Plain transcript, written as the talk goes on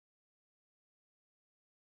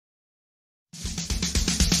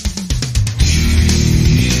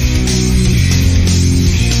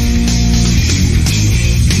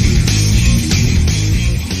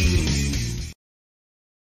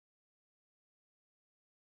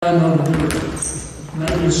I know to do it.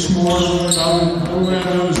 Maybe a smart one, the only way I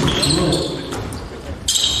know is to drill.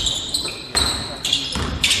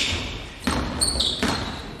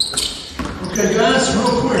 Okay, guys,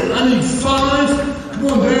 real quick. I need 5. Come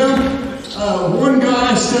on down. One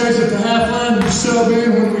guy stays at the half line. You sub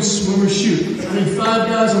in when we shoot. I need 5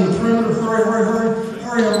 guys on the perimeter. Hurry, hurry, hurry.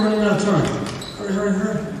 Hurry, I'm running out of time. Hurry, hurry,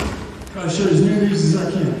 hurry. Try to show as many of these as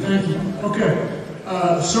I can. Thank you. Okay.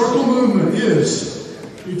 Circle movement is,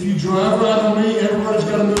 if you drive right on me, everybody's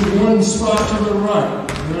got to move one spot to the right.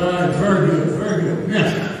 Right, very good, very good.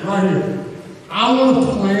 Now, right here. I want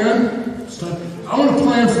to plan, I want to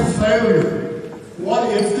plan for failure.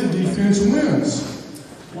 What if the defense wins?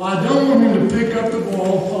 Well, I don't want him to pick up the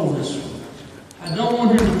ball, hold this. I don't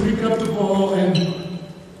want him to pick up the ball and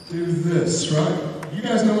do this, right? You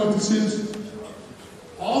guys know what this is?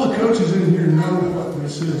 All the coaches in here know what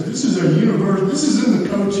this is. This is a universal, this is in the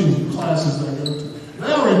coaching classes I go to.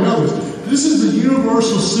 They already know this. This is the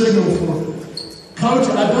universal signal for, Coach,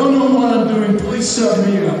 I don't know what I'm doing, please sub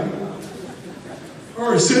me out.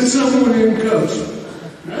 Or send someone in, Coach.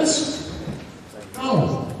 Yes?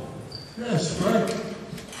 Oh. Yes, right?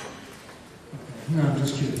 No, I'm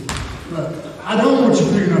just kidding. But I don't want you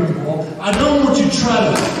picking up the ball. I don't want you to try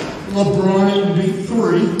to LeBron beat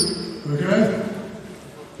 3, okay?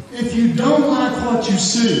 If you don't like what you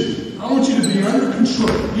see, I want you to be under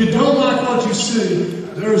control. You don't like what you see,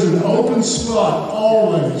 there's an open spot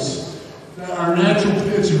always that our natural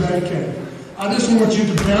pitch vacates. I just want you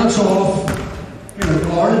to bounce off in a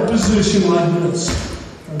guarded position like this,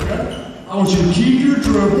 okay? I want you to keep your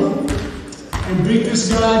dribble and beat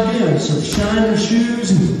this guy again. So shine your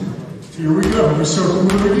shoes. Here we go. We circle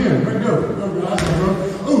move again. Here we go. Go, guys.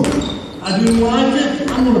 Oh, I didn't like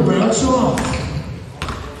it. I'm going to bounce off.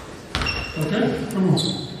 Okay? Come on.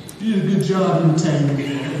 You did a good job imitating me.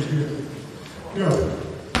 That was good. Go.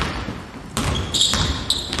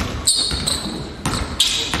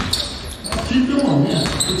 Keep going, yeah.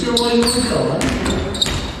 Whichever way you want to go, right?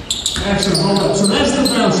 Excellent. Hold up. So that's the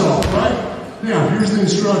bounce off, right? Now, here's the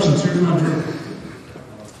instructions. Here's my drill.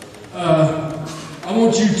 I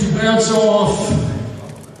want you to bounce off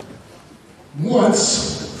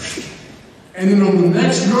once, and then on the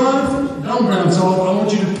next drive, don't bounce off. I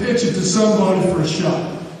want you to pitch it to somebody for a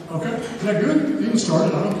shot. Okay? Is that good? You can start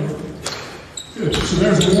it. I don't care. Good. So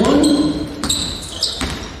there's 1.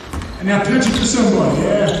 And now pitch it to somebody.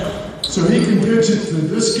 Yeah. So he can pitch it to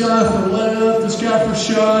this guy for layup, this guy for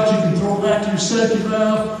shot. You can throw it back to your safety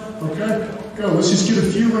valve. Okay? Go. Let's just get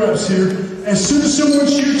a few reps here. As soon as someone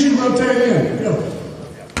shoots you, rotate in. Go.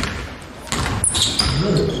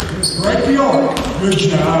 Good. Break the arc. Good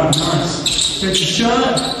job. Nice. Take a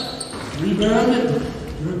shot. Rebound it.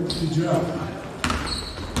 Good job.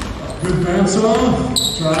 Good bounce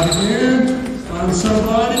off. Try it again. Find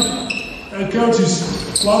somebody. Hey,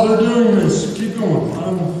 coaches, while they're doing this, keep going. I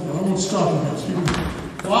don't want to stop you guys. Keep going.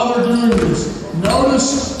 While they're doing this,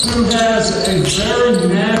 notice who has a very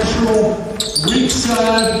natural weak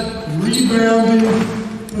side rebounding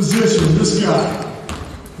position. This guy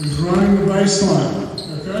who's running the baseline.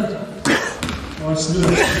 Okay? Watch this.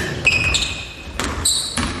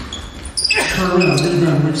 Turn around,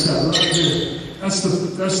 rebound, weak side, right here. That's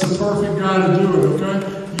the perfect guy to do it, okay?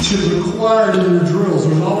 You should require it in your drills.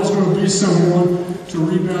 There's always going to be someone to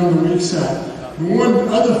rebound the weak side. The one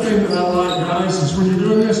other thing that I like, guys, is when you're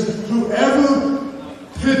doing this, whoever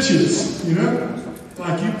pitches, you know,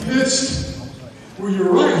 like you pitched, well,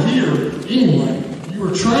 you're right here anyway. You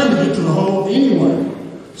were trying to get to the hole anyway.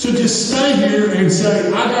 So just stay here and say,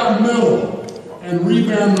 I got middle, and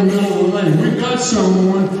rebound the middle of the lane. We've got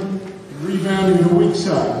someone rebounding the weak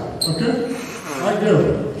side, okay? Right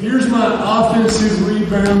there. Here's my offensive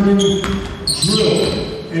rebounding drill,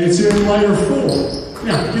 and it's in layer 4.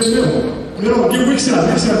 Now, get middle. Middle, get weak side,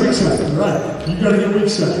 weak side, weak side. Right. You got to get weak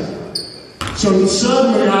side. So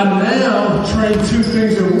suddenly I now train 2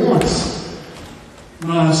 things at once.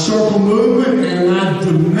 My circle movement, and I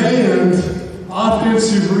demand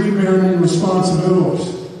offensive rebounding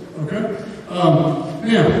responsibilities. Okay?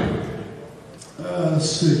 Now, let's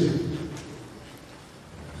see.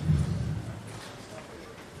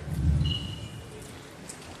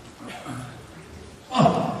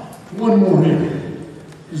 One more here,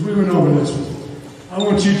 because we went over this one. I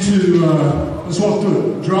want you to, let's walk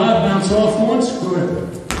through it. Drive, bounce off once. Go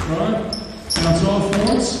ahead. Drive, bounce off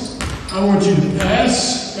once. I want you to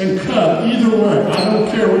pass and cut either way. I don't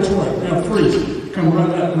care which way. Now freeze. Come right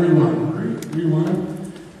back, rewind.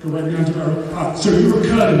 Rewind. Go back down to our, all right, so you were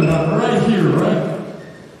cutting about right here, right?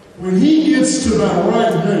 When he gets to about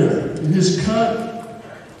right there in his cut,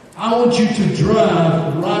 I want you to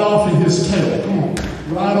drive right off of his tail. Come on.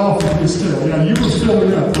 Right his tail. Yeah, you were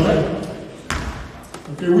filling up, right?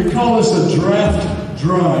 Okay, we call this a draft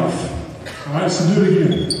drive. All right, so do it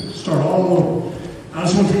again. Start all over. I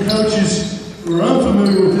just want the coaches who are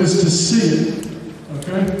unfamiliar with this to see it.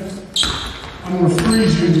 Okay? I'm going to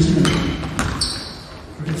freeze you in just a minute.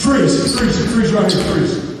 Okay, freeze right here,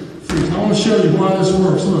 freeze. I want to show you why this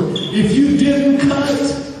works. Look, if you didn't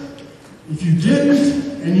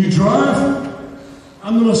and you drive,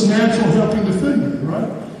 I'm the most natural helping defender, right?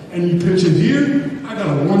 And you pitch it here, I got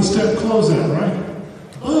a one-step closeout, right?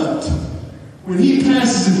 But when he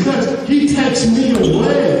passes and cuts, he takes me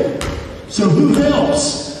away. So who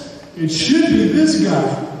helps? It should be this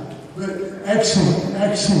guy. But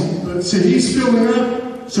excellent. But see, he's filling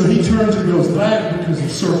up, so he turns and goes back because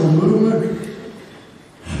of circle movement.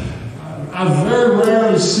 I very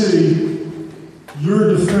rarely see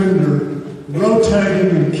your defender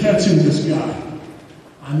rotating and catching this guy.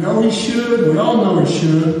 I know he should, we all know he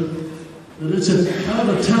should, but it's a kind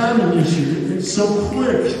of a timing issue. It's so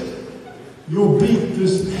quick, you'll beat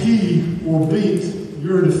this, he will beat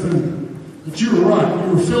your defender. But you were right,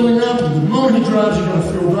 you were filling up, and the moment he drives, you got to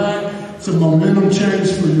fill back. It's a momentum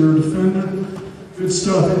change for your defender. Good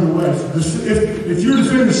stuff either way. If your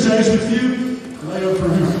defender stays with you, lay up for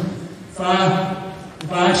him. If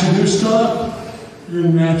I actually do stop, you're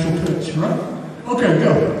in a natural pitch, right? Okay,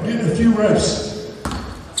 go. Get a few reps.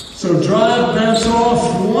 So drive, bounce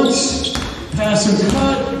off once, pass and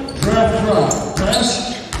cut, draft, drive.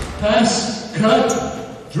 Pass, cut,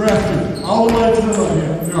 drafting. All the way to the right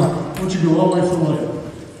hand. No, I want you to go all the way to the left.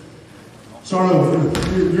 Start over.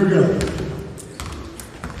 You're good.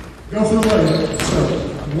 Go for the leg. So,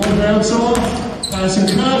 one bounce off, pass and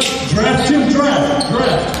cut, draft him,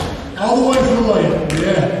 draft. All the way to the leg.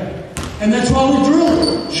 Yeah. And that's why we drill it.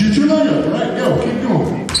 Shoot your leg up, right? Go, keep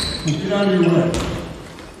going. Get out of your way.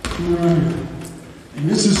 Come around here. And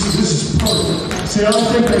this is perfect. See, I don't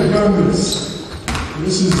think they've done this.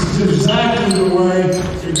 This is exactly the way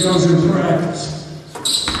it goes in practice.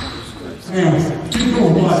 Now, keep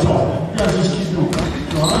going, black ball. You guys just keep going.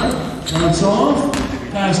 All right? Bounce off.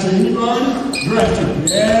 Pass to anybody. Draft him.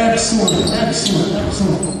 Excellent.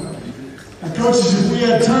 Now, coaches, if we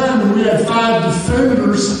had time and we had 5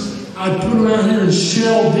 defenders, I'd put them out here in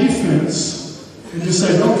shell defense and just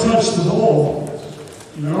say, don't touch the ball,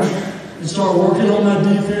 you know, and start working on that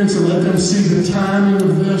defense and let them see the timing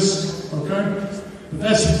of this, okay? But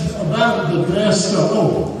that's about the best stuff. I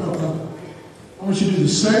want you to do the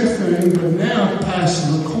same thing, but now pass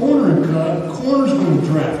to the corner and cut. The corner's going to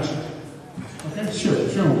draft you. Okay,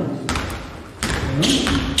 show me.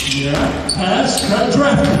 Yeah, pass, cut,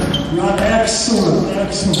 draft. Right, excellent.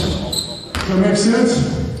 Does that make sense?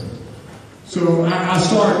 So I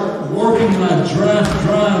start working my draft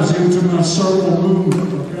drives into my circle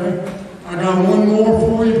movement, okay? I got one more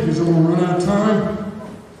for you because I'm going to run out of time.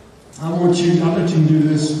 I bet you can do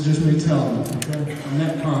this, just me telling you, okay? I'm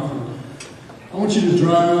that confident. I want you to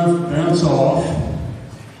drive, bounce off,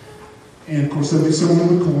 and of course there'll be someone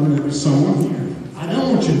in the corner, there'll be someone here. I don't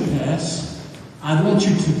want you to pass. I want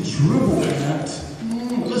you to dribble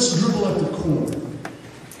let's dribble at the corner.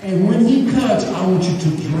 And when he cuts, I want you to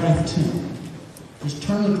draft him. Just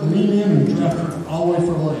turn it, lean in, and draft him all the way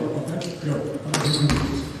for a leg. Okay? Go.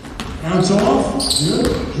 Bounce off. Good.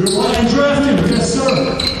 Dribble and draft him. Yes, sir.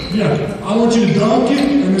 Yeah. I want you to dunk it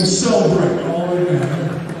and then celebrate all the way down.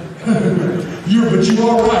 But you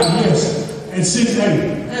are right, yes. And see,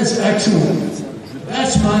 hey, that's excellent.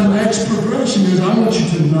 That's my next progression is I want you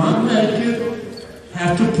to not make it,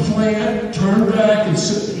 have to plant, turn back, and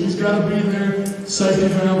sit. He's got to be there, safety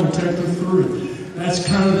valve, and take the 3. That's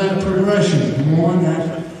kind of that progression.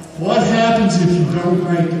 What happens if you don't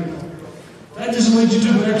make it? That just leads you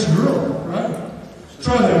to the next drill, right?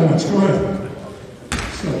 Try that once. Go ahead.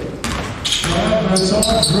 So, bounce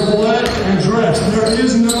off, dribble that, and draft. There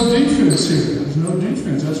is no defense here. There's no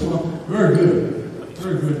defense. That's why. Very good.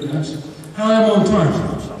 Very good, guys. How am I on time?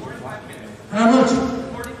 How much?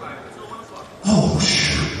 45. Oh,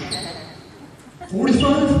 shoot.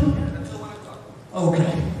 45?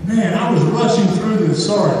 Okay. Man, I was rushing through this.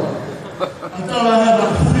 Sorry. I thought I had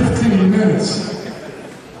like 15 minutes.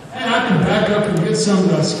 Hey, I can back up and get some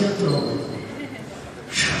that I skipped over.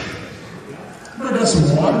 I got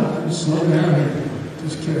some water. Just slow down here.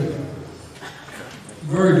 Just kidding.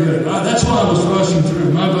 Very good. That's why I was rushing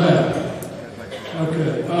through. My bad.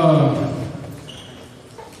 Okay.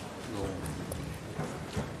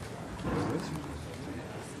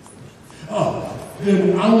 Then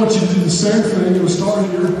I want you to do the same thing. You'll start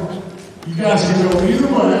here. You guys can go either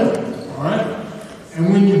way. All right?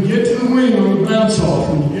 And when you get to the wing on the bounce off,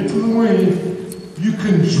 when you get to the wing, you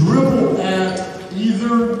can dribble at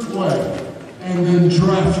either way, and then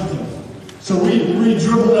draft them. So we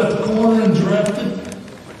dribbled at the corner and drafted.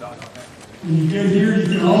 When you get here, you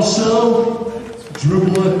can also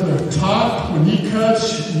dribble at the top. When he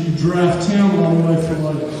cuts, you draft him all the way for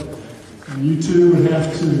later. And you two would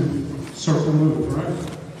have to circle move, right?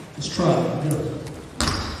 Let's try it. Good.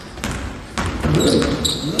 Good.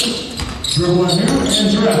 Dribble at him and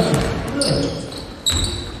draft him. Good.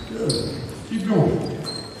 Good. Keep going.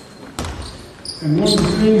 And one of the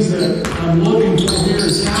things that I'm looking for here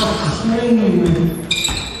is how clean.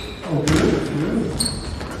 Oh, good. Good.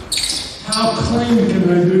 How clean can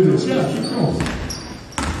they do this? Yeah, keep going.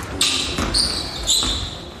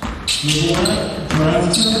 Dribble at,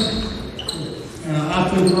 draft him. I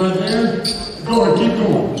think right there. Go ahead, keep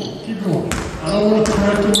going. Keep going. I don't want to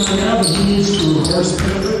correct him right now, but he needs to reverse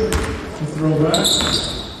pivot to throw back.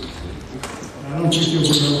 I don't think he'll be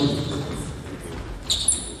able to.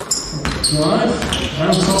 Drive,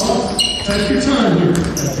 bounce off, take your time here.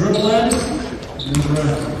 Dribble at it, and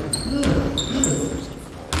draft it. Good, good.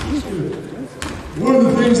 Good. One of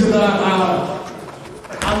the things that I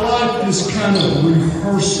like this kind of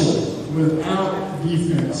rehearsal without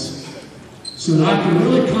defense. So that I can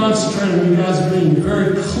really concentrate on you guys being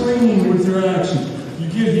very clean with your action. You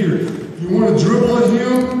get here, you want to dribble at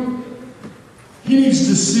him, he needs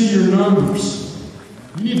to see your numbers.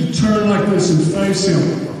 You need to turn like this and face him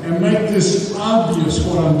and make this obvious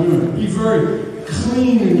what I'm doing. Be very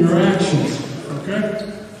clean in your actions, okay?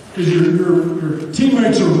 Because your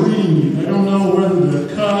teammates are reading you. They don't know whether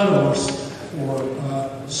to cut or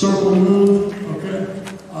circle move, okay?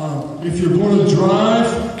 If you're going to drive,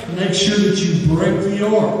 make sure that you break the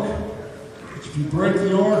arc. If you break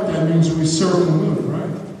the arc, that means we circle move, right?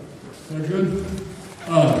 Is that good?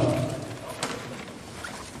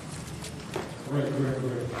 Great.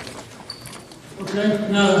 Okay,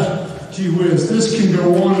 now, gee whiz, this can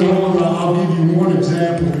go on and on. I'll give you one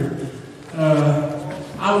example here. I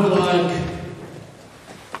would like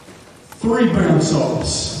 3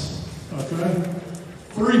 bounce-offs, okay?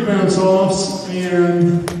 3 bounce-offs,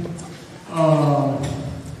 and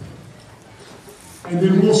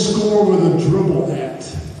then we'll score with a dribble at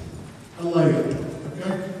a layup,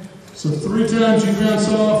 okay? So 3 times you bounce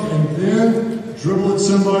off, and then dribble at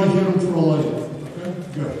somebody, hit them for a layup, okay?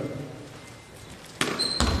 Go.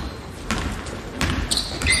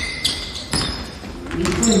 You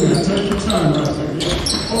clean that, take your time right there,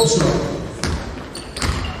 yeah. Oh, sorry.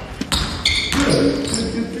 Good.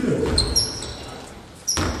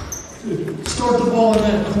 Start the ball in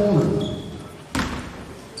that corner.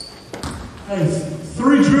 Hey,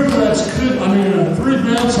 3 dribble-ats 3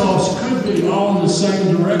 bounce-offs could be all in the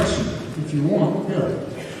same direction if you want. Good.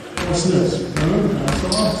 What's this? Good, bounce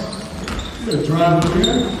off. Good, drive it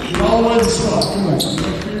in. Get all the way to the spot. Come on,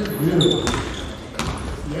 right here. Good.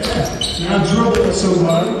 Yeah. Now dribble at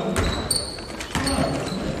somebody.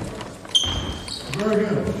 Very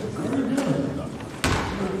good. Very good.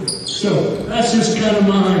 So that's just kind of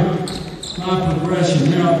my progression.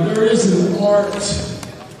 Now there is an art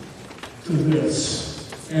to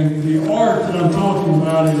this, and the art that I'm talking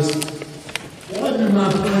about is what do my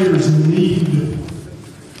players need?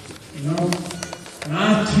 You know, and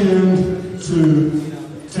I tend to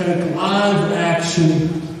take live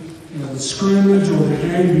action. The scrimmage or the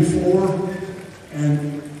game before,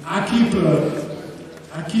 and I keep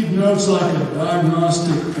notes like a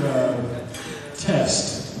diagnostic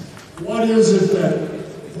test. What is it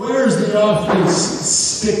where is the offense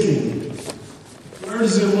sticking? Where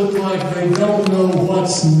does it look like they don't know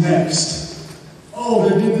what's next? Oh,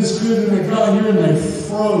 they did this good and they got here and they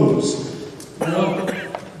froze. Well,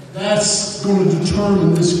 that's going to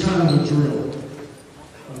determine this kind of a drill.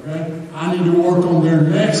 Okay? I need to work on their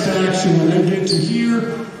next action when they get to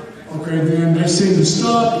here. Okay, then they seem to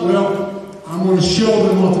stop. Well, I'm going to show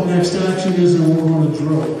them what the next action is, and we're going to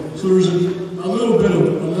drill. So there's a little bit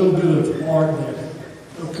of art there.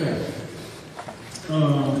 Okay.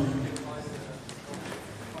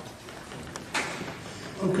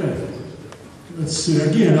 Okay. Let's see.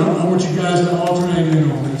 Again, I want you guys to alternate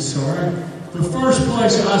in on this. All right. The first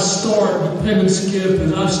place I start the pin and skip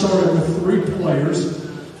is I started with 3 players.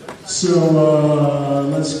 So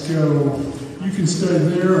let's go. You can stay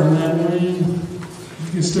there on that wing.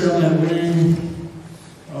 You can stay on that wing.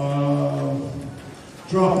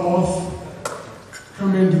 Drop off.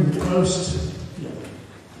 Come into the post. Yeah,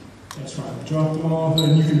 that's right. Drop off,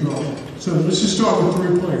 and you can drop. So let's just start with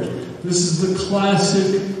 3 players. This is the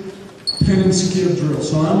classic pin and skip drill.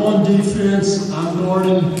 So I'm on defense. I'm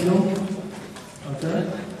guarding him. Okay.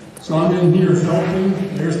 So I'm in here helping.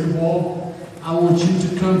 There's the ball. I want you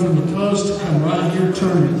to come from the post, come right here,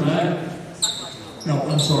 turn your back. No,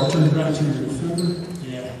 I'm sorry, turn it back to your defender.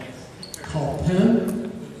 Yeah. Call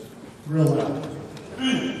pin. Real loud.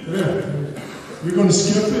 There. You're going to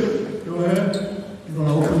skip it. Go ahead. You're going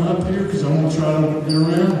to open up here because I'm going to try to get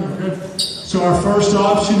around. Okay? So our first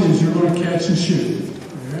option is you're going to catch and shoot.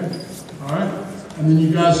 Okay? All right? And then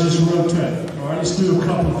you guys just rotate. All right? Let's do a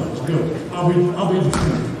couple of those. Good. I'll be defending. I'll be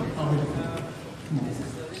defending. Come on.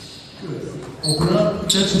 Good. Open up.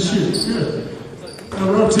 Catch and shoot. Good.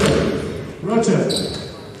 Now rotate. Rotate.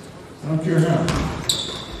 I don't care how.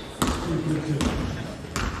 Good.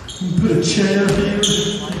 You can put a chair here.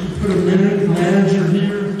 You can put a manager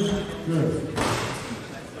here. Good.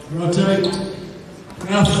 Rotate.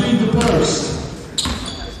 Now feed the post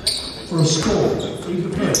for a score. Feed the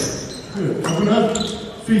post. Good. Open up.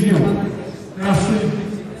 Feed him. Now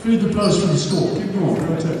feed the post for the score. Keep going.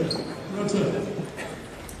 Rotate. Rotate.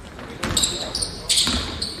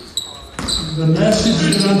 The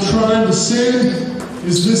message that I'm trying to send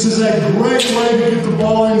is this is a great way to get the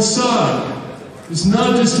ball inside. It's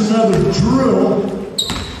not just another drill.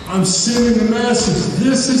 I'm sending the message.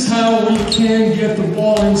 This is how we can get the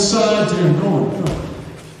ball inside to him. Go on.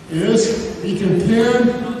 Is he can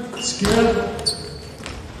pin, skip.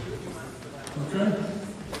 Okay?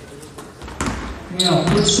 Now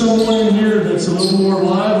put someone in here that's a little more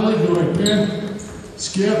lively. Go ahead, pin,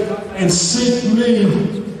 skip, and sink me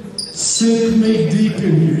deep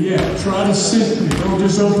in here. Yeah, try to sink me. Don't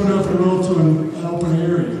just open up and roll to an open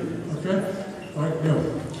area. Okay? All right, go.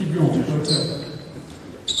 Keep going. Rotate.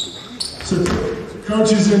 So,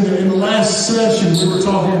 coaches, in the last session, we were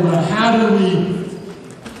talking about how do we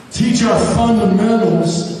teach our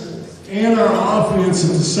fundamentals and our offense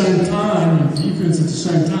at the same time, and defense at the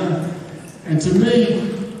same time. And to me,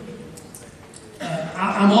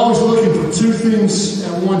 I'm always looking for two things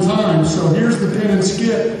at one time. So here's the pin and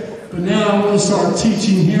skip, but now I want to start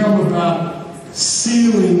teaching him about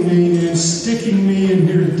sealing me and sticking me in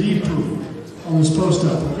here deeper on this post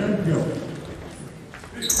up. Okay, go.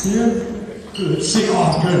 Pin. Good. See,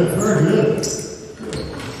 oh, good. Very good. Good.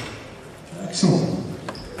 Excellent.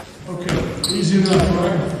 Okay. Easy enough,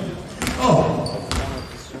 right? Oh,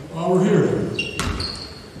 while we're here,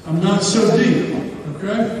 I'm not so deep.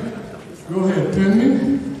 Okay? Go ahead. Pin me.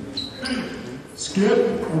 Skip.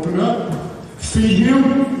 Open up. Feed him.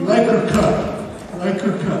 Laker cut.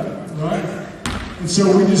 Laker cut. Right? And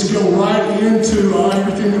so we just go right into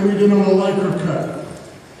everything that we did on a Laker cut.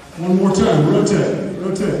 One more time. Rotate.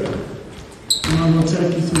 Rotate. And I'm going to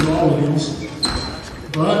take you through all of these.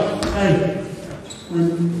 But, hey, when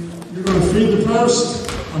you're going to feed the post,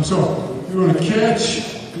 you're going to catch,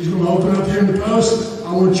 he's going to open up here in the post. I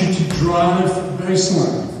want you to drive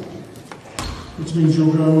baseline, which means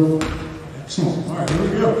you'll go, excellent. All right, here we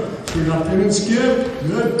go. So you got pin and skip,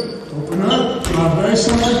 good. Open up, drive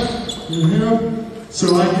baseline, good him.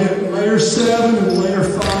 So I get layer 7 and layer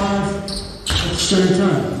 5 at the same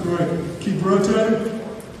time. Great. Keep rotating.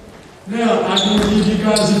 Now, I'm going to give you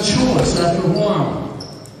guys a choice after a while.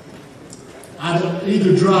 I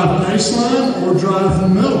either drive baseline or drive the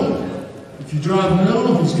middle. If you drive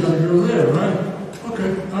middle, he's got to go there, right? Okay,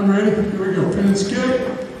 I'm ready. Here we go. Pin and skip.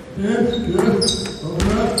 Pin, good.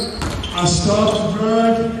 Open up. I stop the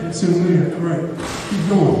drive. It's in there. Great. Keep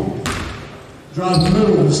going. Drive the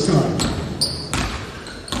middle this time.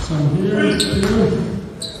 So I'm here.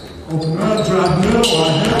 Open up. Drive middle. I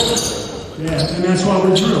help. Yeah, and that's why we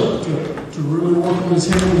drill, to really work on his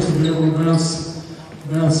hands to be able to bounce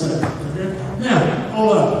that. Okay? Now,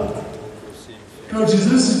 hold up. Coaches,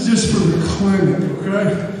 this is just for the clinic, okay?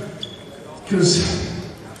 Because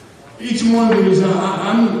each one of these,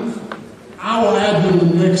 I will add them the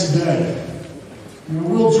next day. You know,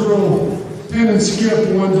 we'll drill pin and skip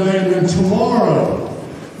one day, and then tomorrow,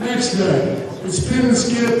 next day, it's pin and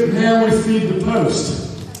skip, and now we feed the post.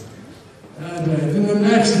 Then the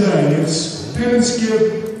next day, it's pin and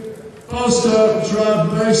skip, post up,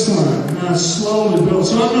 drive baseline. And I slowly build.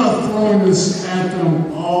 So I'm not throwing this at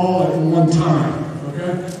them all at one time,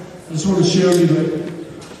 okay? I just want to show you that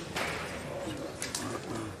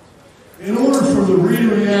in order for the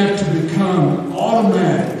read-react to become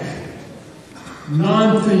automatic,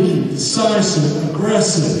 non-thinking, decisive,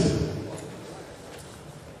 aggressive,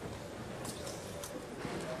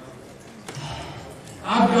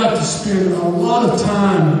 I've got to spend a lot of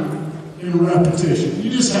time in repetition. You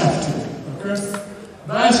just have to, okay?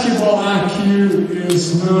 Basketball IQ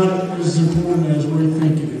is not as important as we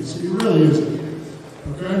think it is. It really isn't,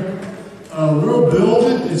 okay? We'll build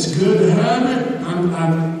it. It's good to have it.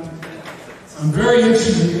 I'm very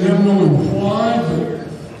interested in them knowing why, but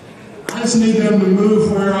I just need them to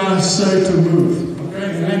move where I say to move, okay?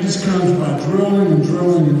 And that just comes by drilling and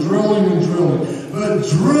drilling and drilling and drilling. But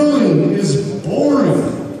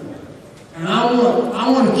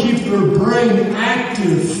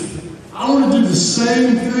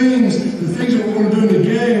same things, the things that we're going to do in the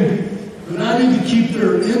game, but I need to keep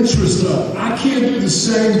their interest up. I can't do the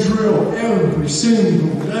same drill every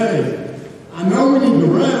single day. I know we need the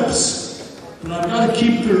reps, but I've got to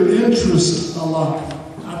keep their interest alive.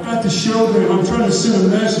 I've got to show them, I'm trying to send a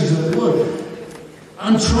message that, look,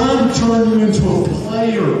 I'm trying to turn you into a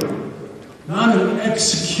player, not an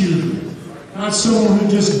executor, not someone who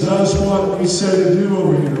just does what we say to do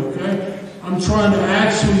over here, okay? I'm trying to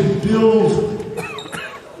actually build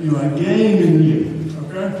a game in you,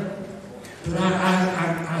 okay? But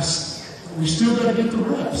we still got to get the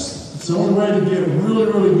reps. It's the only way to get really,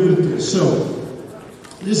 really good at this. So,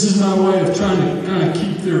 this is my way of trying to kind of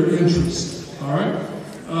keep their interest, all right?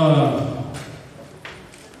 All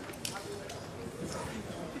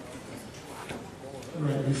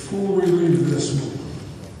right, before we leave this one.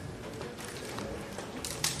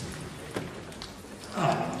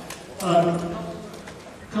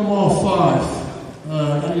 Come off 5. I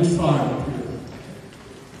need 5 up here.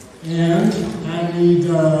 And I need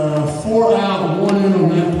 4 out, 1 in on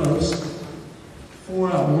that post.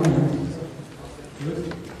 4 out, 1 in.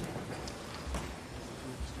 Good.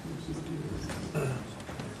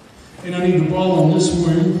 And I need the ball on this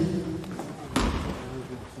wing.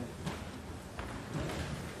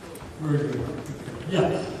 Very good.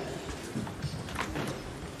 Yeah.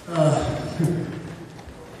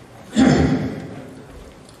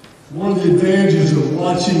 One of the advantages of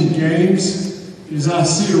watching games is I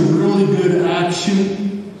see a really good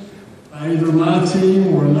action by either my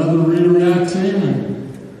team or another redirect team,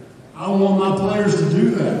 and I want my players to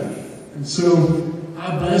do that. And so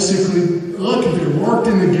I basically, look, if it worked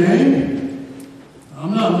in the game,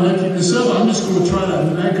 I'm not making this up. I'm just going to try to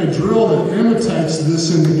make a drill that imitates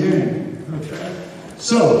this in the game. Okay?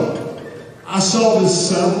 So I saw this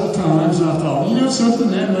several times, and I thought, you know something,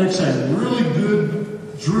 that makes a really good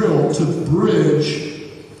drill to bridge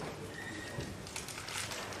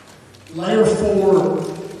layer 4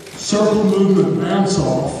 circle movement bounce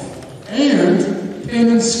off and pin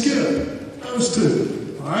and skip. Those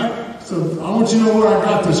two. Alright? So I want you to know where I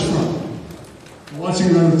got this from. Watching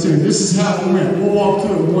another team. This is how it went. We'll walk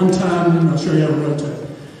through it one time and I'll show you how to rotate.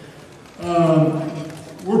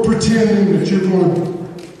 We're pretending that you're going to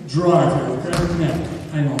drive here, okay? Now,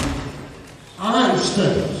 hang on. I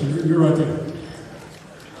understand. So you're right there.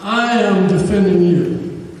 I am defending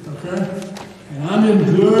you, okay? And I'm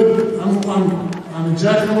in good, I'm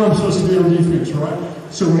exactly where I'm supposed to be on defense, right?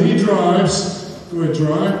 So when he drives, go ahead,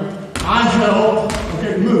 drive. I help,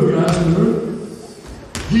 okay, move, guys, move.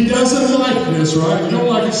 He doesn't like this, right? You don't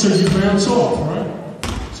like it, so you bounce off, right?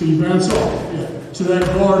 So you bounce off, yeah, to that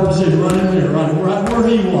guard position, right in there, right where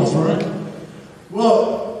he was, right?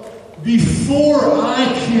 Well, before I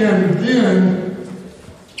can then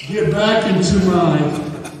get back into my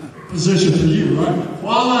position for you, right?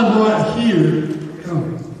 While I'm right here,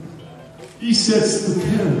 he sets the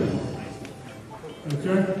pin,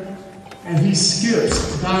 okay? And he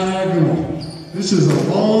skips diagonal. This is a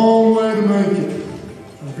long way to make it,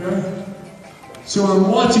 okay? So I'm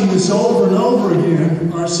watching this over and over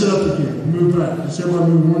again. All right, sit up again, move back. Just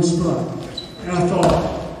everybody move one spot. And I thought,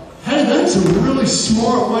 hey, that's a really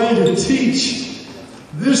smart way to teach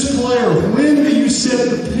this player, when do you set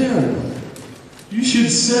the pin? You should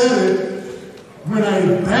set it when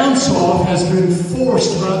a bounce off has been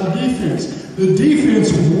forced by the defense. The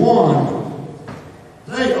defense won.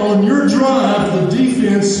 On your drive, the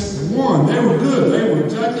defense won. They were good. They were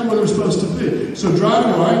exactly where they were supposed to be. So drive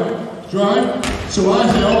right, drive. So I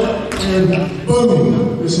help, and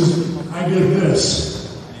boom. I get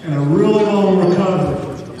this. And a really long recovery.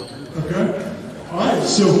 Okay? All right,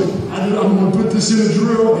 so I'm going to put this in a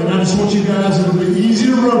drill, and I just want you guys, it'll be easy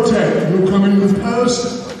to rotate. You'll come into the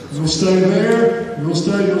post, you'll stay there, you'll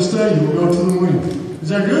stay, you'll go to the wing. Is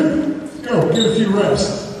that good? Go, get a few reps.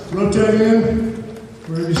 Rotate in,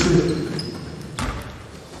 wherever you see it.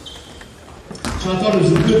 So I thought it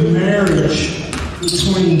was a good marriage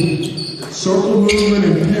between circle movement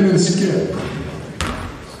and pin and skip.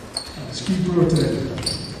 Let's keep rotating.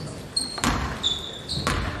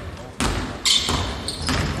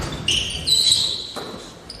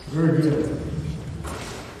 Very good.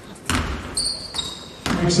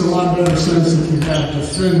 Makes a lot better sense if you have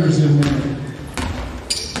defenders in there.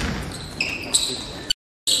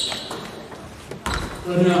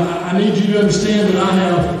 But now, I need you to understand that I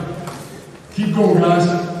have, keep going guys,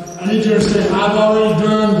 I need you to understand I've already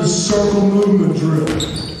done the circle movement drill.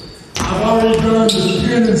 I've already done the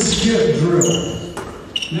pin and skip drill.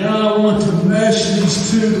 Now I want to mesh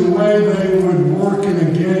these two the way they would work in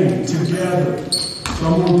a game together. So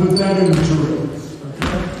I'm going to put that in the drill,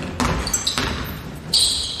 okay?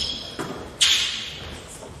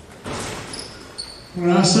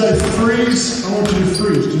 freeze, I want you to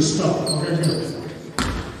freeze. Just stop. Okay, good.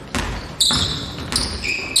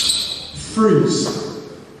 Freeze.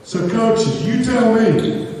 So coaches, you tell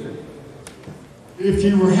me, if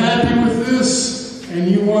you were happy with this and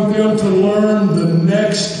you want them to learn the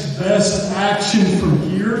next best action from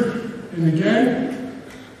here in the game,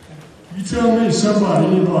 you tell me, somebody,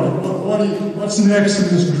 anybody, what's next in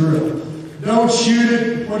this drill? Don't shoot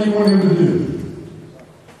it. What do you want him to do?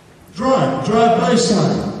 Drive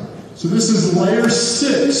baseline. So this is layer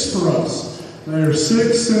 6 for us. Layer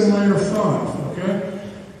 6 and layer 5, okay?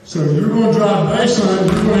 So you're going to drive baseline,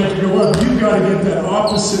 you're going to have to go up. You've got to get that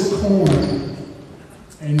opposite corner.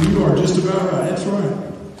 And you are just about right. That's right.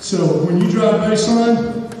 So when you drive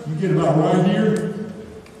baseline, you get about right here.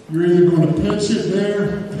 You're either going to pitch it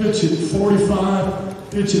there, pitch it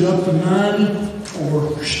 45, pitch it up to 90,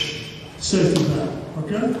 or safety valve.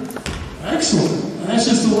 Okay? Excellent. That's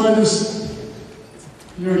just the way this,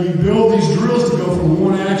 you build these drills to go from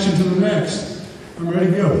one action to the next. I'm ready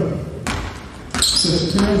to go. Set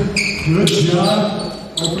the pin. Good job.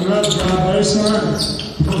 Open up, drive baseline.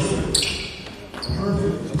 Perfect.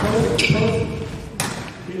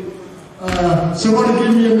 Somebody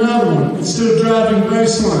give me another one. Instead of driving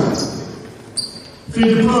baseline,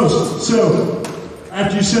 feed the post. So,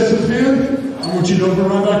 after you set the pin, I want you to open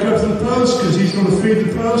right back up to the post because he's going to feed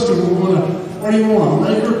the post, and we're going to, what do you want,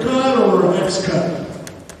 Laker cut or X cut?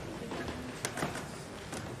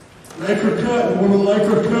 Laker cut, you want a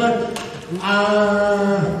Laker cut? I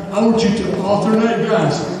want you to alternate,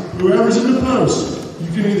 guys. Whoever's in the post, you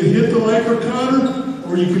can either hit the Laker cutter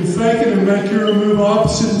or you can fake it and make your move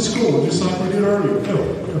opposite and score, just like we did earlier. Go.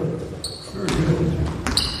 Very good.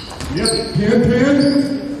 Yep, pin.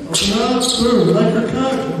 Open up, boom, Laker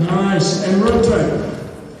cut. Nice. And rotate.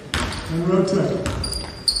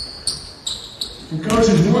 And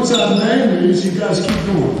coaches, once I've named these, you guys keep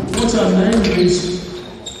going. Once I've named these,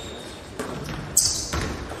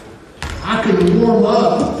 I can warm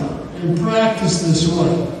up and practice this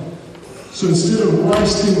way. So instead of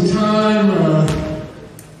wasting time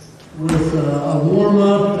with a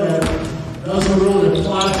warm-up that doesn't really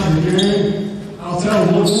apply to the game, I'll tell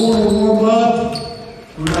them, look, we're going to warm up.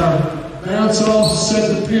 We're going to bounce off, set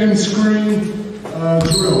the pin, screen,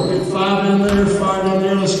 drill. Get 5 in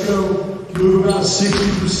there, let's go. Move about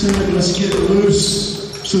 60%, let's get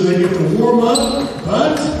loose. So they get to warm up,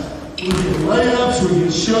 but we get layups, we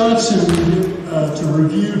get shots, and we get to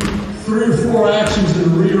review 3 or 4 actions and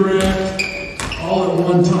redirect all at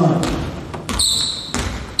one time.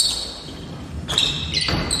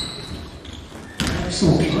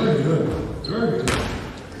 Excellent, very good.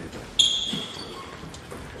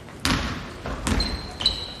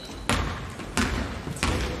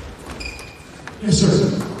 Yes, sir.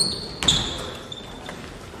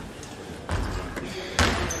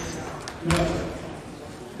 Yeah.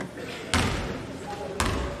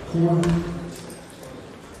 Corner.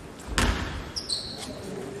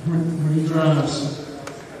 When he drives.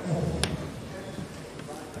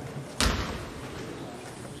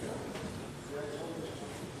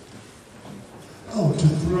 Oh, to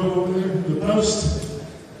throw over there, the post.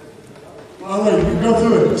 Oh, wait, you go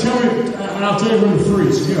through it. Tell me, and I'll tell you when to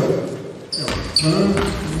freeze. Go.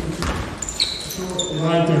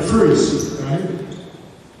 Right there, freeze. Right?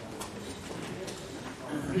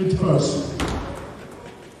 Hit the post.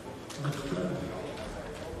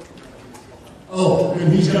 Oh,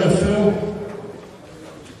 and he's got to fill.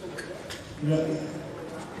 Yeah.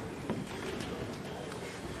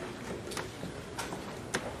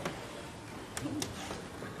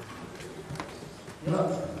 Yeah.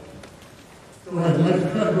 Go ahead, make the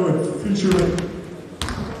cut. Go ahead, finish your leg.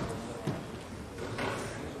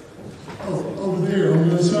 Oh, over there on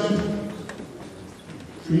the other side.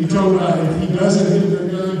 So you talking about if he doesn't hit the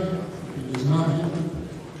guy, he does not hit him.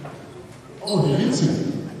 Oh, he hits him.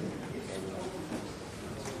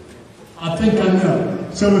 I think I know.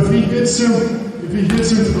 So if he hits him to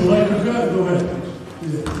the Laker cut, go ahead.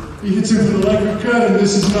 Yeah. He hits him to the Laker cut and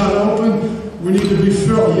this is not open, we need to be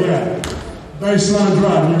filled. Yeah. Baseline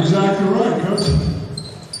drive. You're exactly right, coach.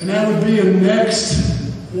 And that would be a next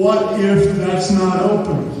what if that's not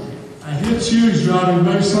open. I hit you, he's driving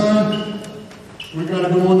baseline. We got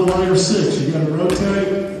to go on to layer 6. You got to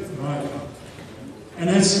rotate. Right. And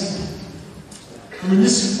that's,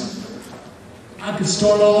 I could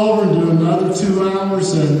start all over and do another 2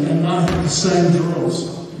 hours and not hit the same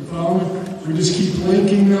drills. You follow me? We just keep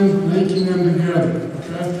linking them together.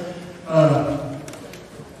 Okay?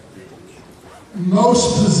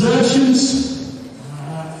 Most possessions,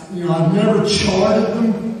 I've never charted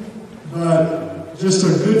them, but just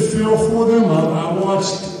a good feel for them. I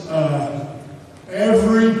watched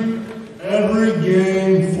every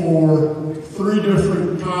 3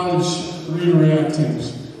 different college arena react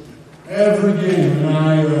teams. Every game, and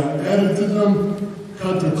I edited them,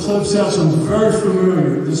 cut their clips out, so I'm very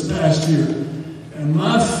familiar this past year. And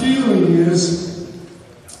my feeling is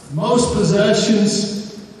most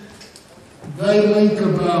possessions, they link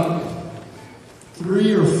about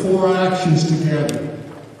 3 or 4 actions together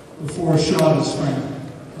before a shot is found.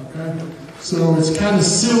 Okay? So it's kind of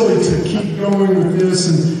silly to keep going with this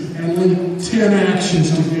and link 10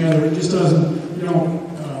 actions together. It just doesn't,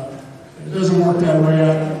 it doesn't work that way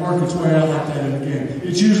out, work its way out like that in a game.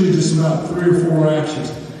 It's usually just about 3 or 4 actions.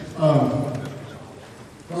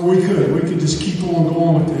 Or we could just keep on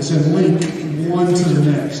going with this and link one to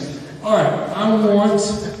the next. All right, I want,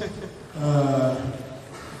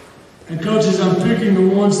 and coaches, I'm picking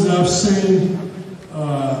the ones that I've seen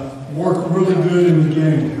work really good in the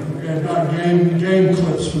game. Okay, I've got game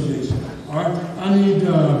clips for these. All right, I need,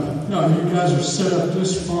 no, you guys are set up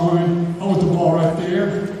just fine. I want the ball right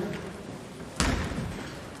there.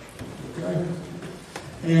 Okay,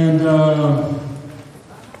 and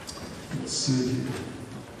let's see here.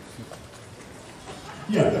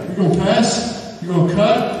 Yeah, you're going to pass, you're going to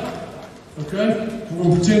cut, okay? We're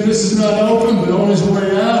going to pretend this is not open, but on his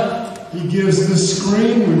way out, he gives this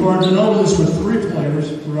screen. We've already done over this with 3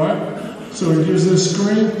 players, right? So he gives this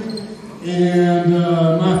screen, and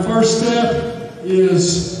my first step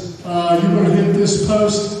is you're going to hit this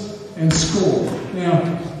post and score.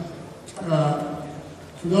 Now,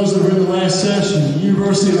 for those that were in the last session, the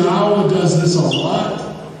University of Iowa does this a lot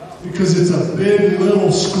because it's a big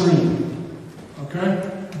little screen. Okay?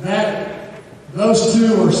 Those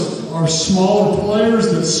 2 are smaller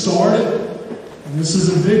players that start it, and this is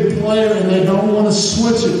a big player, and they don't want to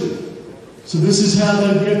switch it. So this is how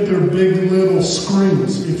they get their big little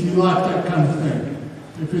screens, if you like that kind of thing.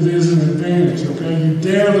 If it is an advantage, okay? You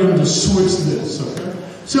dare them to switch this, okay?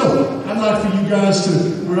 So, I'd like for you guys to,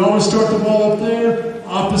 we always start the ball up there,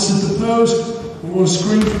 opposite the post. We're going to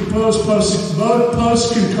screen for the post. Both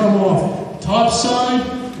posts can come off top side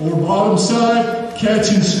or bottom side, catch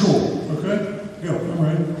and score. Okay? Go, I'm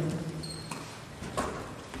ready.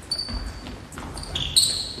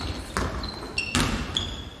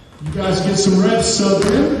 You guys get some reps, sub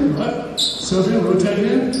in, right? Sub in, rotate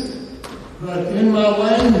in. But in my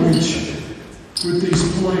language with these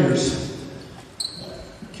players,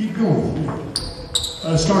 keep going.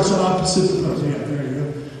 Starts opposite the post. Yeah, there you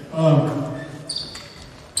go.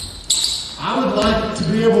 I would like to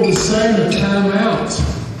be able to say in a timeout,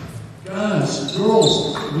 guys,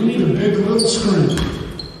 girls, we need a big little screen.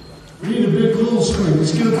 We need a big little screen.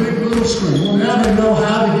 Let's get a big little screen. Well, now they know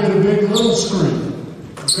how to get a big little screen.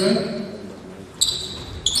 Okay?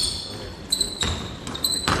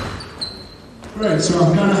 Great, so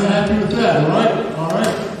I'm kind of happy with that, all right? All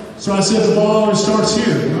right. So I said the ball always starts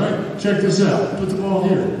here, all right? Check this out. Put the ball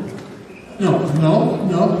here. No.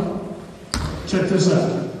 Check this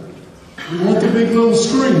out. We want the big little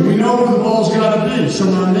screen. We know where the ball's got to be. So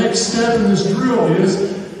my next step in this drill is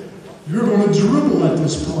you're going to dribble at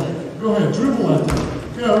this player. Go ahead, dribble at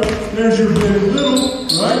them. Go. There's your big little,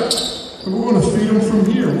 right? And we're going to feed them from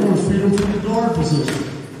here. We're going to feed them from the guard position.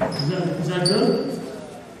 Is that good?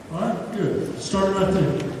 All right, good. Start right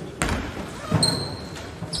there.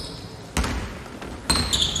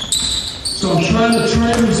 So I'm trying to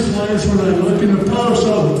train these players when they look in the post.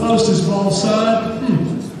 Oh, the post is ball side.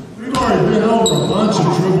 We've already been over a bunch of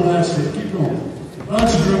dribble acts here. Keep going. A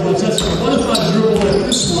bunch of dribble acts. That's right. What if I dribble it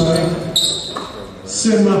this way,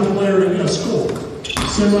 send my player in, score.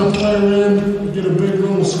 Send my player in, and get a big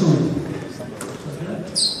little screen. Okay?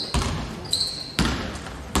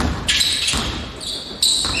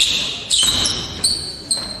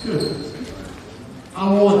 Good. I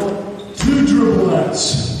want 2 dribble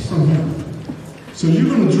acts from him. So you're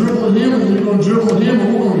going to dribble him, and you're going to dribble him,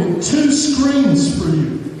 and we're going to get 2 screens for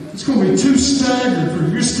you. It's going to be 2 staggered for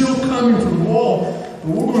you. You're still coming from the wall,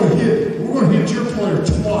 but we're going to hit your player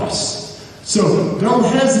twice. So don't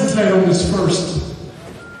hesitate on this first.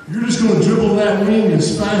 You're just going to dribble that wing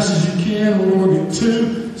as fast as you can. We're going to get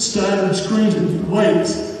 2 staggered screens and wait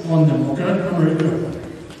on them, okay? I'm ready to go.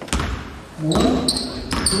 1,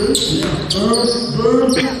 2, yeah.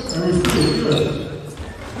 Boom, and we feel good.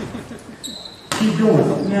 Keep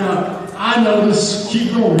going. Now, I notice,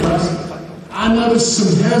 keep going, guys. I noticed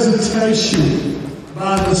some hesitation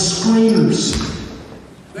by the screeners.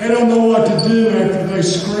 They don't know what to do after they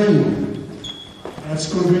screen. That's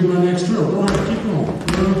going to be my next drill. Go ahead, keep going.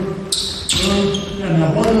 Yeah, now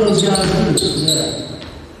what do those guys do? Yeah.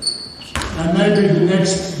 And maybe the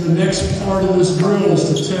next part of this drill is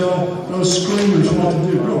to tell those screeners what to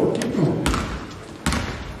do. Go, keep going.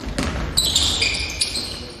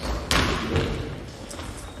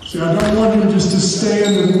 See, I don't want him just to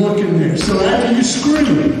stand and look in there. So after you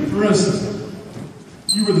screen, for instance,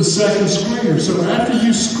 you were the second screener. So after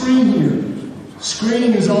you screen here,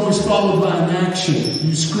 screening is always followed by an action.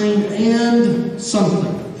 You screen and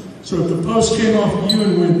something. So if the post came off you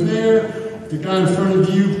and went there, the guy in front of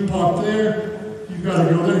you popped there, you've got to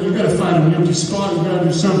go there. You've got to find an empty spot. You've got to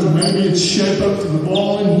do something. Maybe it's shape up to the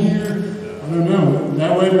ball in here. I don't know.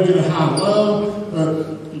 That way we get a high-low.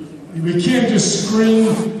 But we can't just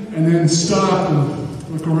screen and then stop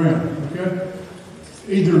and look around, okay?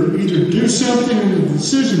 Either do something in the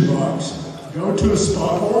decision box, go to a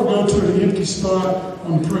spot, or go to an empty spot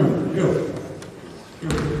on the perimeter. Go.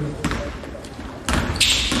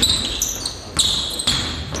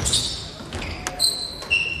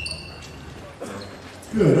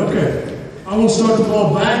 Good, okay. I will start the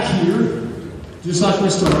ball back here, just like we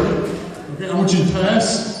started. Okay, I want you to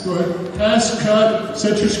pass. Go ahead. Pass, cut,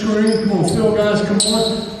 set your screen. Come on, Phil, guys, come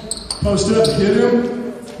on. Post up, hit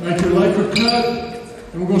him, make your Laker cut,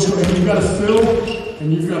 and we're going to score. And you've got to fill,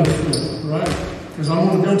 and you've got to fill, right? Because I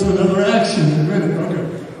want to go to another action in a minute.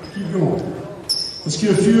 Okay, keep going. Let's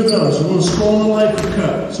get a few of those. We're going to score on the Laker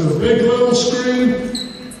cut. So a big little screen,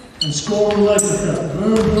 and score on the Laker cut.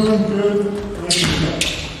 Boom, boom, good, Laker cut.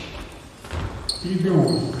 Keep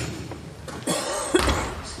going.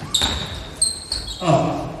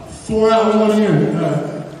 4 out, 1 in.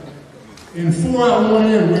 In 4 out, 1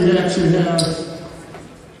 in, we actually have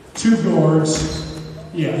 2 guards.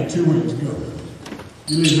 Yeah, 2 wings. Go.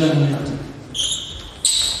 You leave that one empty.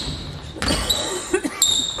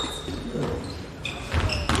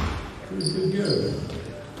 Good.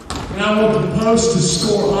 Now I want the post to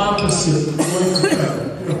score opposite the Laker cut.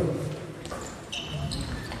 Go.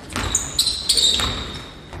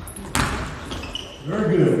 Very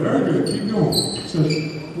good. Keep going. So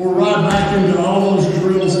we're right back into all those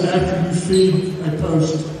drills after you feed a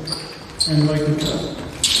post and Laker cut.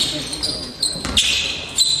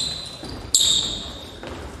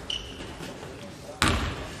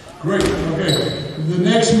 Great, okay. The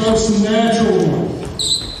next most natural one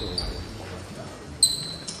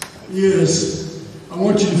is, I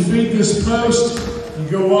want you to feed this post, you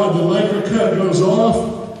go on, the Laker cut goes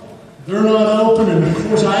off, they're not open, and of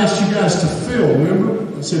course I asked you guys to fill,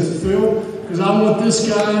 remember? I said fill, because I want this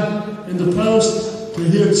guy in the post to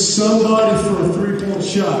hit somebody for a 3-point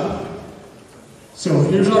shot. So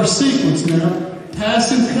here's our sequence now.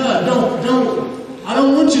 Pass and cut. I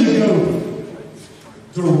don't want you to go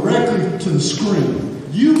directly to the screen.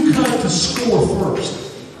 You cut to score first.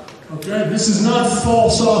 Okay? This is not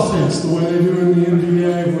false offense the way they do in the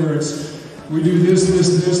NBA where it's we do this,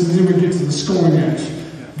 and then we get to the scoring action.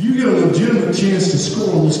 You get a legitimate chance to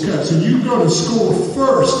score on this cut. So you go to score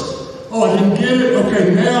first. Oh, I didn't get it?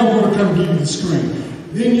 Okay, now I'm going to come give you the screen.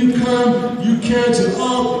 Then you come, you catch it.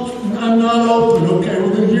 Oh, I'm not open. Okay, well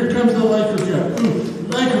then here comes the Laker cut. Ooh,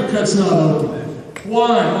 Laker cut's not open.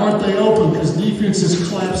 Why aren't they open? Because defense is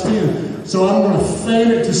collapsed in. So I'm going to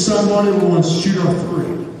feign it to somebody who wants to shoot our 3.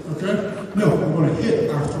 Okay? No, I'm going to hit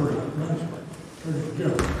our 3. Right? Okay, go.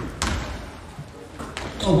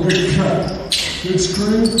 Oh, good cut. Good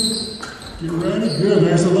screen. Get ready. Good.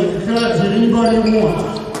 There's the Laker cut. Hit anybody you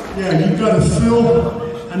want. Yeah, you've got to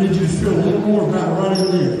fill. I need you to fill a little more about right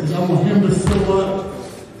in there because I want him to fill up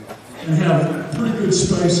and have pretty good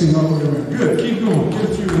spacing all the way around. Good. Keep going. Get a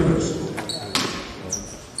few of those.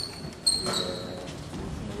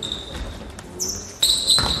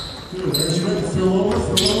 Good. There's your way to fill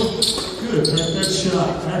over. Good. Take that shot.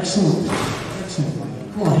 Excellent.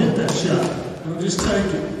 Come on, hit that shot. Don't just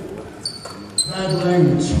take it. Bad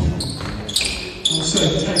language. Don't say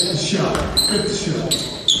take the shot. Hit the shot.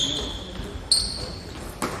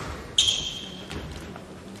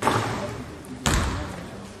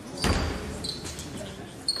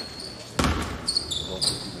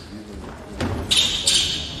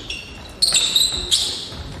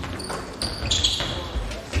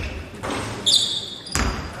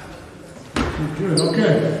 Good,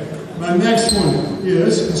 okay. My next one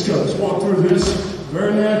is, let's walk through this.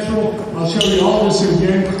 Very natural. I'll show you all this in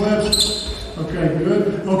game clips. Okay,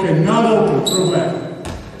 good. Okay, not open, throw back.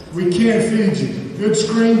 We can't feed you. Good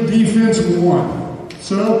screen, defense 1.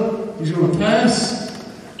 So, he's going to pass.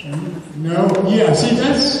 No, yeah, see,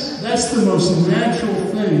 that's the most natural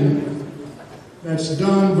thing that's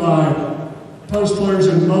done by post players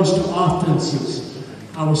in most offenses.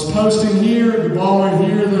 I was posting here, the ball went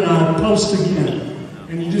here, then I post again.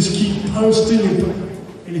 And you just keep posting,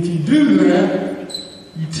 and if you do that,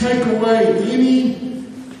 you take away any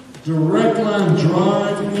direct line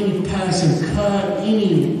drive, any pass and cut,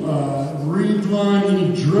 any read line,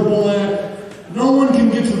 any dribble at. No one can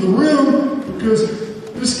get to the rim because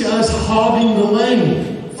This guy's hogging the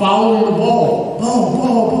lane, following the ball.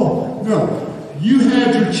 Ball. No, you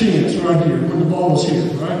had your chance right here when the ball was here,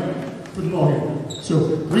 right? Put the ball here.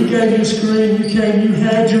 So we gave you a screen, you came, you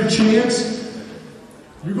had your chance.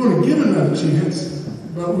 You're going to get another chance,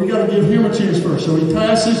 but we got to give him a chance first. So he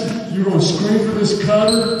passes, you're going to screen for this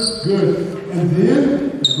cutter, good. And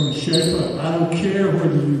then you're going to shape up. I don't care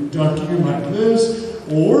whether you duck in like this,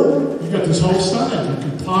 or you got this whole side. You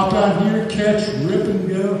can pop out here, catch, rip, and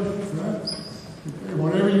go. Right? Okay,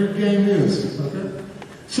 whatever your game is. Okay?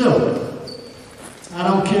 So, I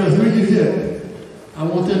don't care who you hit. I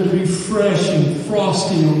want them to be fresh and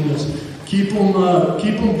frosty on this. Keep them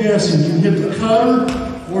guessing. You can hit the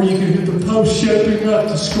cutter, or you can hit the post shaping up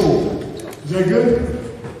to score. Is that good?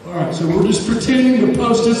 All right, so we're just pretending the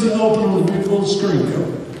post isn't open on the big old screen.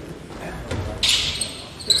 Go.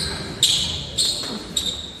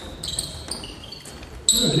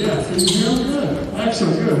 Good, yeah, feeding him, good.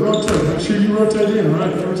 Excellent, good. Rotate. Make sure you rotate in,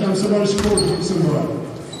 right? Every time somebody scores, hit somebody.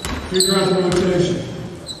 Figure out the rotation.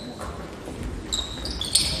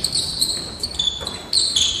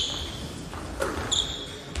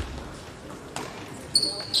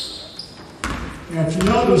 Now, if you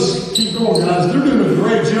notice, keep going, guys. They're doing a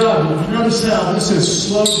great job. If you notice how this has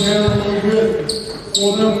slowed down a little bit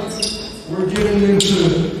for them, we're getting into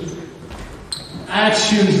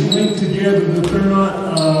actions linked together that they're not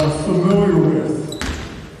familiar with.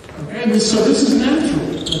 Okay? And so this is natural.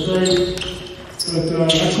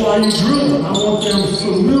 That's why you drill them. I want them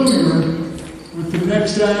familiar with the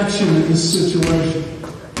next action in this situation.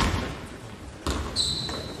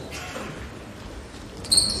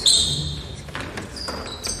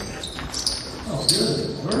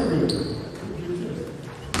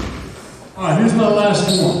 All right, here's my last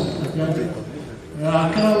one. Okay?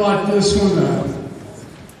 I kind of like this one.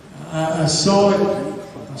 I saw it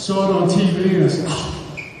on TV, and I said, "Oh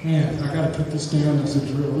man, I got to put this down as a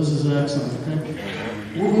drill. This is excellent." Okay,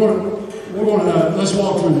 we're going to let's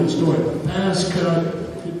walk through this. Go ahead. Pass, cut,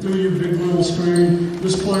 get through your big little screen.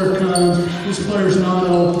 This player comes. This player's not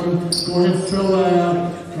open. Go ahead and fill that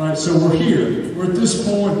out. All right, so we're here. We're at this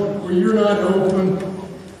point where you're not open,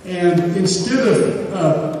 and instead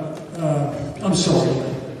of I'm sorry,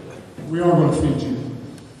 we are going to feed you.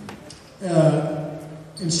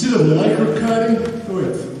 Instead of layer cutting, go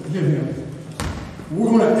ahead, hit him.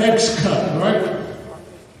 We're going to X cut, right?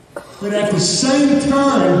 But at the same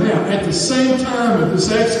time, at this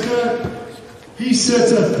X cut, he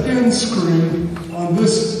sets a pin screen on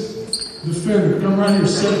this defender. Come right here,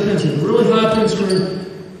 set a pin screen. Really high pin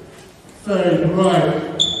screen. Fade,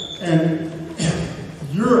 right. And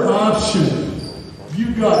your option,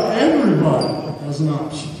 you've got everybody as an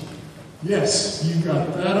option. Yes, you've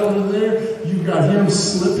got that over there. You've got him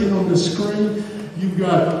slipping on the screen. You've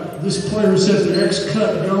got this player set the X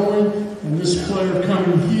cut going, and this player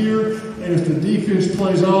coming here. And if the defense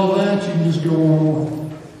plays all that, you can just go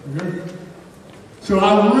on. Okay? So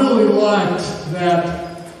I really liked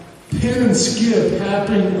that pin and skip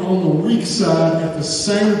happening on the weak side at the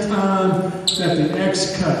same time that the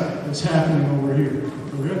X cut is happening over here.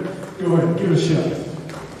 Okay? Go ahead, give it a shot.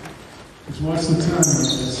 Just watch the time on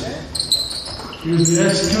this. Here's the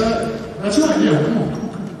X cut. That's right, yeah, come on.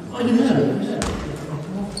 Oh, you had it. Yeah.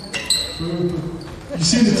 You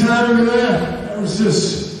see the timing of that? That was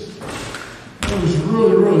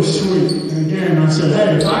really, really sweet. And again, I said,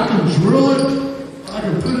 hey, if I can drill it, if I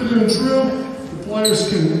can put it in a drill, the players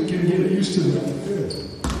can get used to that. Good.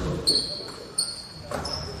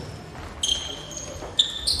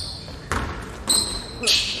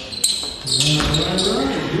 All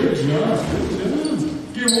right. Good job.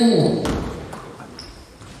 Get one more.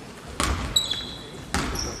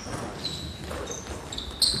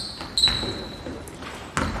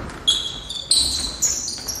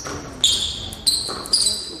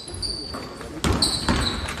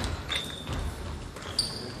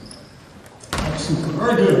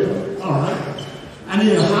 Very good. All right. I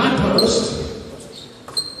need a high post.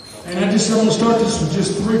 And I'm going to start this with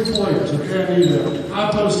just 3 players. Okay. I need a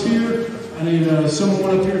high post here. I need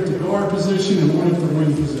someone up here at the guard position and one at the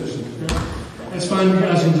wing position. Okay. That's fine. You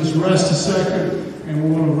guys can just rest a second, and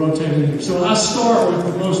we're going to rotate in here. So I start with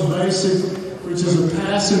the most basic, which is a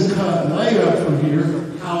pass and cut layup from here.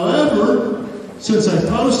 However, since I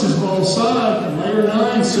post is ball side, layer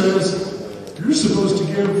 9 says you're supposed to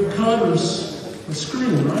give cutters a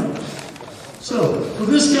screen, right? So, for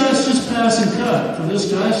this guy, it's just pass and cut. For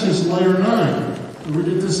this guy, it's just layer 9. And we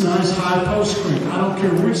get this nice high post screen. I don't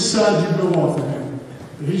care which side you go off of him.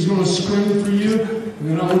 If he's going to screen for you, and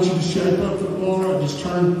then I want you to shape up for the ball, right? Just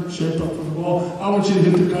turn, shape up for the ball. I want you to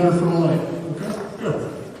hit the cutter from the leg. Okay? Go.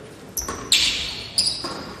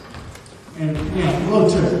 And yeah,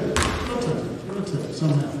 rotate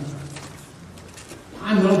somehow.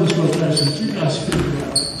 I know this rotation, but you guys figure it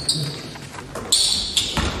out.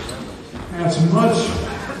 That's much,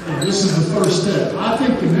 this is the first step. I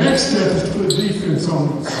think the next step is to put defense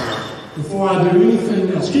on this before I do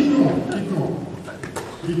anything else. Keep going.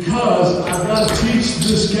 Because I've got to teach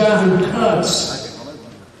this guy who cuts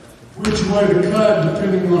which way to cut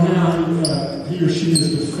depending on how he or she is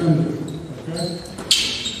defending. Okay?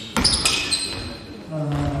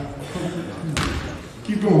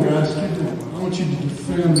 Keep going, guys. Keep going. I want you to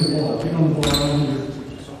defend the ball. Get on the ball right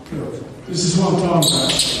here. This is what I'm talking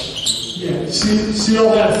about. Yeah, see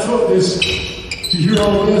all that foot, you hear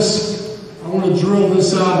all this? I want to drill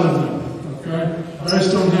this out of them, okay?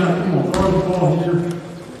 Based on how, come on, guard the ball here.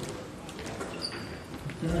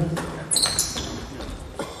 Okay?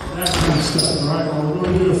 That kind of stuff, all right? We're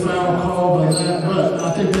going to do a foul call by that, but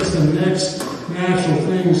I think that's the next natural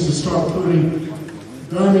thing is to start putting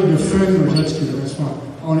dummy defenders, that's good, that's fine,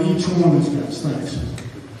 on each one of these guys, thanks.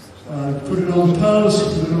 Put it on the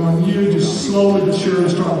post, put it on you, just slowly but surely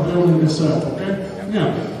start building this up, okay?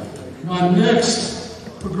 Now, my next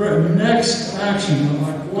action, I'm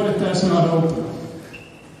like, what if that's not open?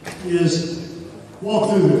 Is walk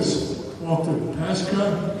through this. Walk through. Pass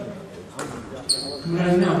cut.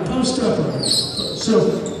 Now, post up right here. So,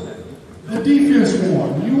 the defense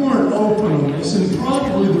won. You weren't open on this, and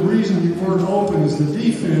probably the reason you weren't open is the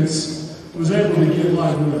defense was able to get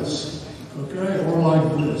like this. Okay, or like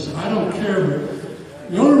this. I don't care, but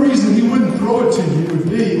the only reason he wouldn't throw it to you would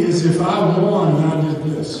be is if I won and I did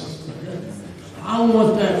this. Okay? I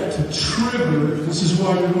want that to trigger. This is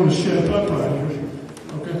why you're going to shape up right here.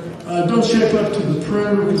 Okay? Don't shape up to the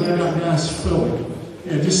perimeter because I got guys filling.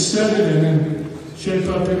 Yeah, just set it and then shape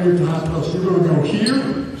up in here to high post. You're going to go here,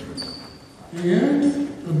 and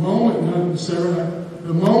the moment,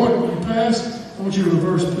 the moment you pass, I want you to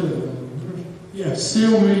reverse pivot. Yeah,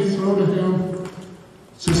 seal me, throw to him.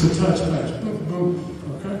 It's just a touch pass. Boom, boom.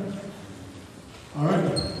 Okay? All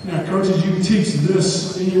right. Now, coaches, you can teach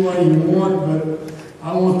this any way you want, but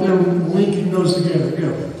I want them linking those together.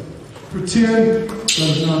 Go. Pretend that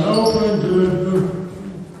it's not open. Do it. Boom,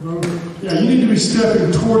 boom. Yeah, you need to be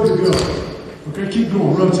stepping toward the goal. Okay, keep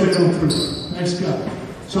going. Rotate on through. Next guy.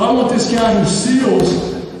 So I want this guy who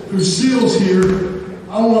seals here.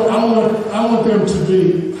 I want them to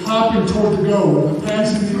be hopping toward the goal. The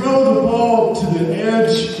pass and throw the ball to the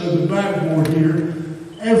edge of the backboard here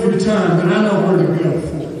every time, and I know where to go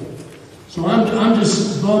for it. So I'm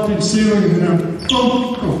just bumping, sealing, and then I'm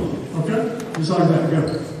boom, boom. Okay? Just like that. Go.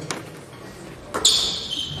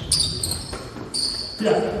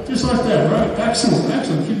 Yeah, just like that, right?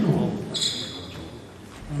 Excellent. Keep going.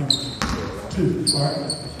 2. All right.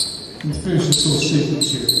 Let me finish this little sequence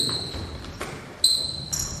here.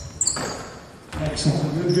 Excellent.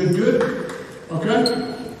 Good. Okay.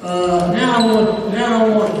 Now I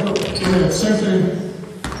want. Go ahead. Same thing.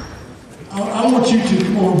 I want you to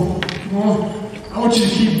come on. I want you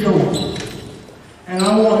to keep going, and I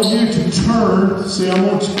want you to turn. See,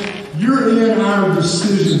 you're in our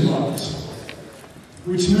decision box,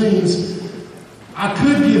 which means I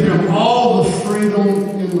could give him all the freedom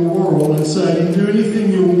in the world and say, you do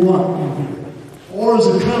anything you want in here. Or as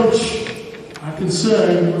a coach, I can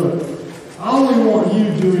say, look, I only want you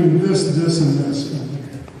doing this, and this in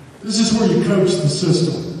here. This is where you coach the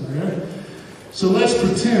system, okay? So let's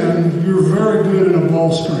pretend you're very good in a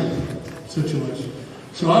ball screen situation.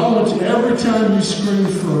 So I want you, every time you screen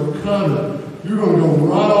for a cutter, you're going to go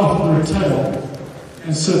right off their tail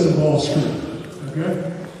and set the ball screen, okay?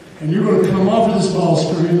 And you're going to come off of this ball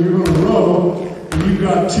screen, you're going to roll, and you've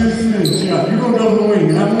got 2 things. Yeah, you're going to go to the wing.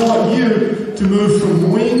 And I want you to move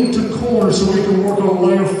from wing to corner so we can work on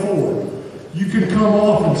layer 4. You can come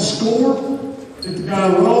off and score, get the guy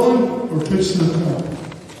rolling, or pitch to the corner.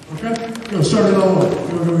 Okay? Go, start it all over.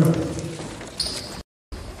 Go.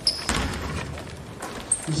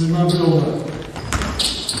 This is my build-up.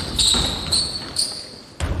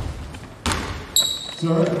 Is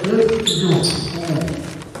that right? Good? Keep going.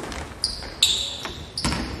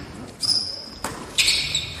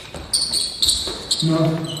 No,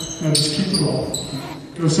 just keep it all.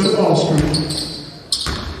 Go set the ball screen.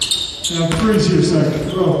 Now freeze here a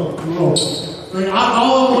second. Roll.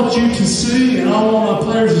 All I want you to see and all I want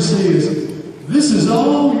my players to see is this is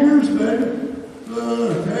all yours, baby.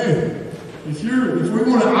 Look, hey, if we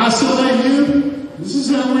want to isolate you, this is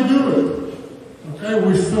how we do it. Okay,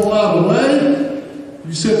 we fill out a lay,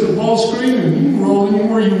 you set the ball screen, and you can roll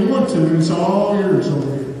anywhere you want to, and it's all yours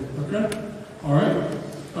over here. Okay? All right.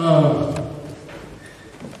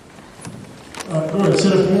 Go ahead,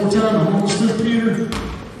 set up one more time. I'm almost through, Peter.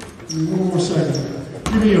 One more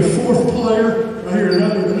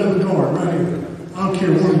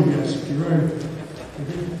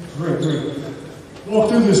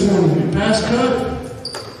do this one with you. Pass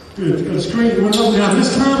cut. Good. Got a screen. Now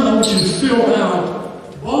this time I want you to fill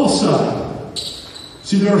out ball side.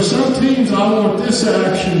 See, there are some teams I want this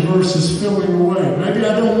action versus filling away. Maybe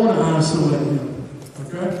I don't want to isolate them.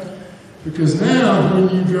 Okay? Because now when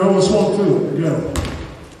you go, let's walk through it. Go.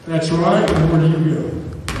 That's right. And where do you go?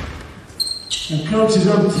 And coaches,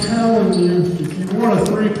 I'm telling you, if you want a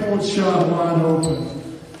three-point shot wide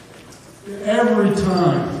open, every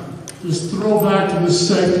time, just throw back to the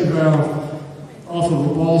safety valve off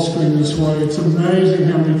of a ball screen this way. It's amazing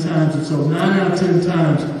how many times it's open. 9 out of 10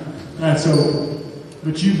 times, that's open.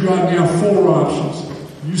 But you've got now 4 options.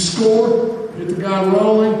 You score, hit the guy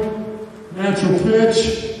rolling, natural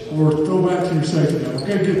pitch, or throw back to your safety valve.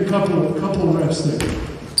 Okay, get a couple of reps there.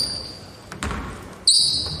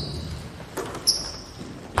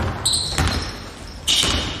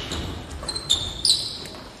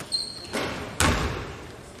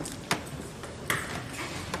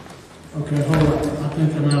 Okay, hold on. I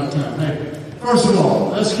think I'm out of time. Hey, first of all,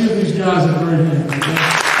 let's give these guys a great hand. Okay?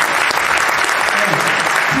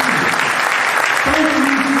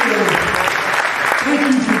 Thank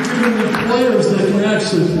you for giving me players that can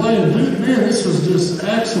actually play. And man, this was just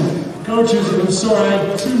excellent. Coaches, I'm sorry, I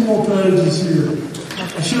had 2 more pages here.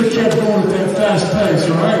 I should have kept going at that fast pace,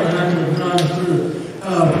 all right? And I could have gone through it.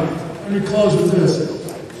 Let me close with this.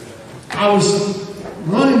 I was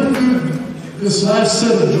running through this last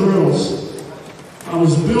set of drills. I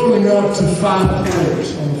was building up to 5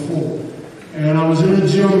 players on the floor. And I was in a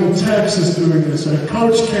gym in Texas doing this. And a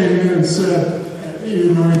coach came in and said, he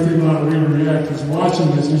didn't know anything about react. He was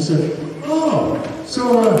watching this and he said, oh,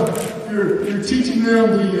 so you're teaching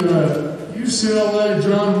them the UCLA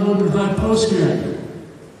John Wooden high post game.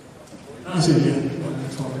 I said, yeah.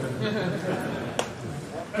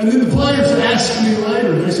 And then the players asked me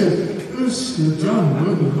later, they said, who's John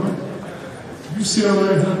Wooden, right?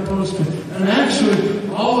 UCLA high post game. And actually,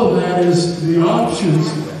 all of that is the options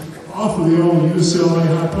off of the old UCLA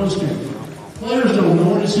high post game. Players don't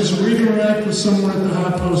know it. It's just redirect with someone at the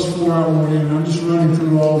high post 4 out 1 in. I'm just running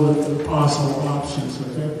through all the possible options,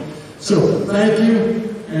 okay? So, thank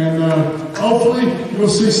you. And hopefully, you'll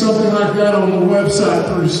see something like that on the website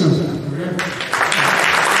pretty soon.